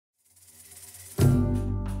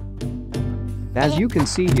As you can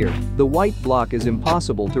see here, the white block is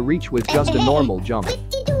impossible to reach with just a normal jump.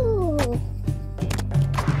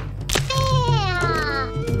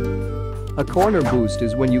 A corner boost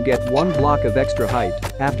is when you get one block of extra height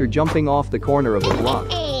after jumping off the corner of a block.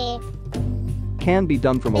 Can be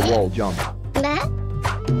done from a wall jump.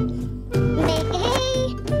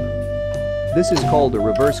 This is called a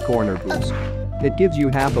reverse corner boost. It gives you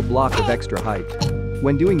half a block of extra height.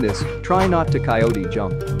 When doing this, try not to coyote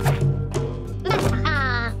jump.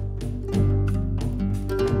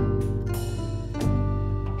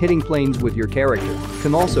 Hitting planes with your character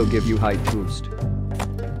can also give you height boost.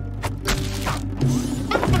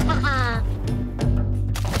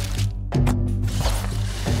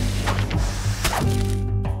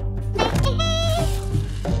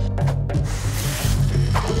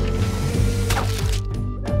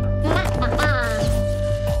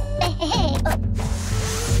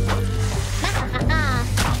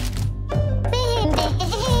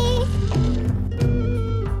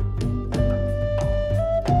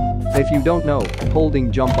 If you don't know,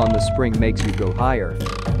 holding jump on the spring makes you go higher.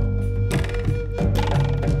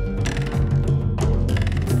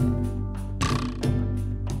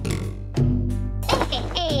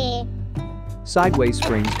 Sideways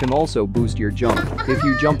springs can also boost your jump if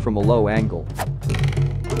you jump from a low angle.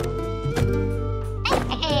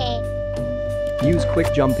 Use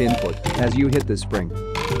quick jump input as you hit the spring.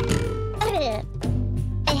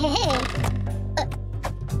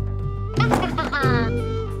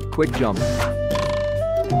 Quick jump.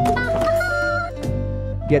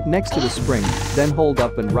 Get next to the spring, then hold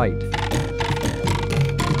up and right.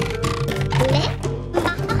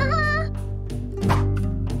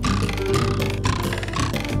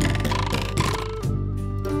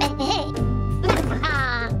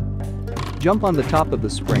 Jump on the top of the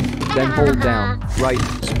spring, then hold down, right,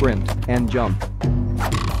 sprint, and jump.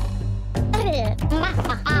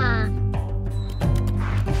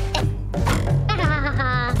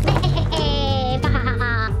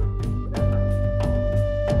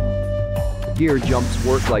 Gear jumps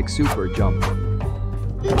work like super jump.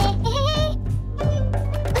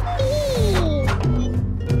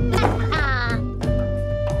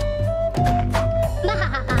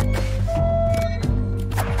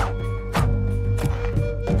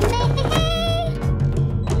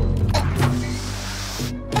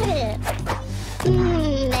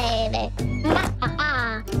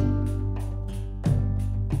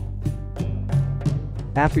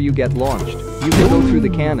 After you get launched, you can go through the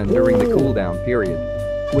cannon during the cooldown period.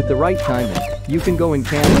 With the right timing, you can go in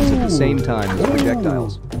cannons at the same time as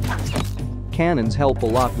projectiles. Cannons help a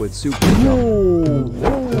lot with super jump.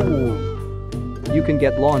 You can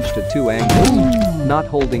get launched at 2 angles, not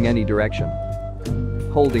holding any direction.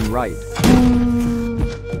 Holding right.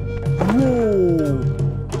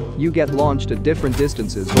 You get launched at different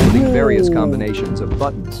distances holding various combinations of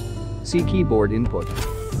buttons. See keyboard input.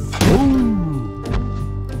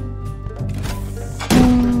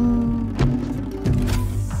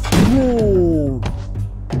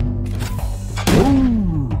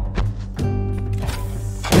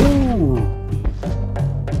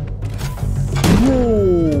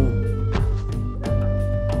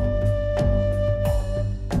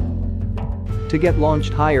 To get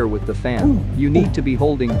launched higher with the fan, you need to be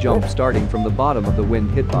holding jump starting from the bottom of the wind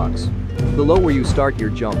hitbox. The lower you start your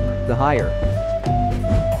jump, the higher.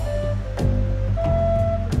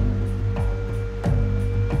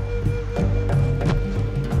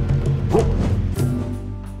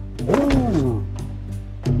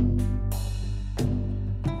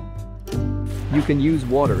 You can use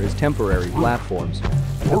water as temporary platforms.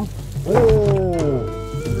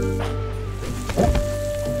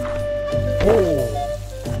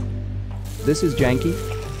 This is janky.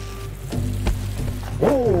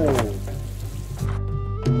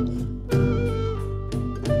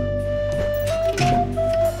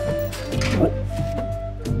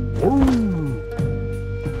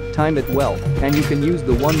 Time it well, and you can use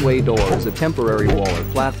the one-way door as a temporary wall or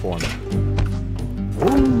platform.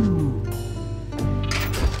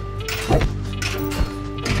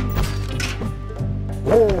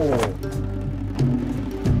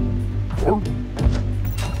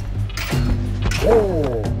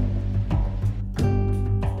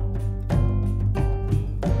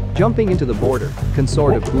 Jumping into the border can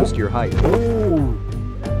sort of boost your height.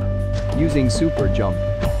 Using super jump.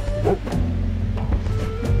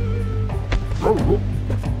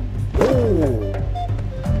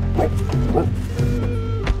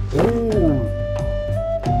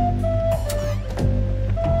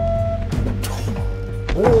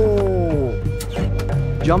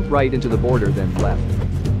 Jump right into the border then left.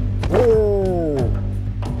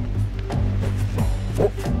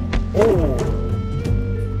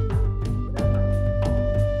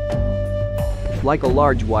 like a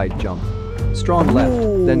large wide jump. Strong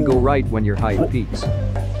left, then go right when your height peaks.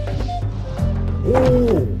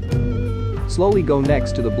 Slowly go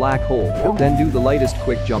next to the black hole, then do the lightest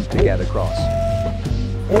quick jump to get across.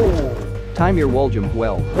 Time your wall jump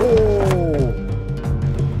well.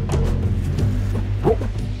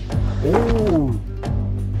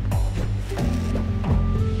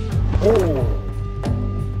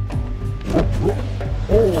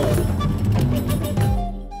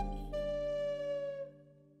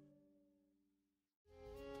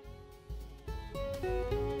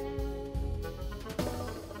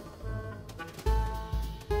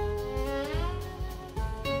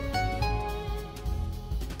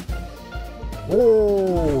 Oh!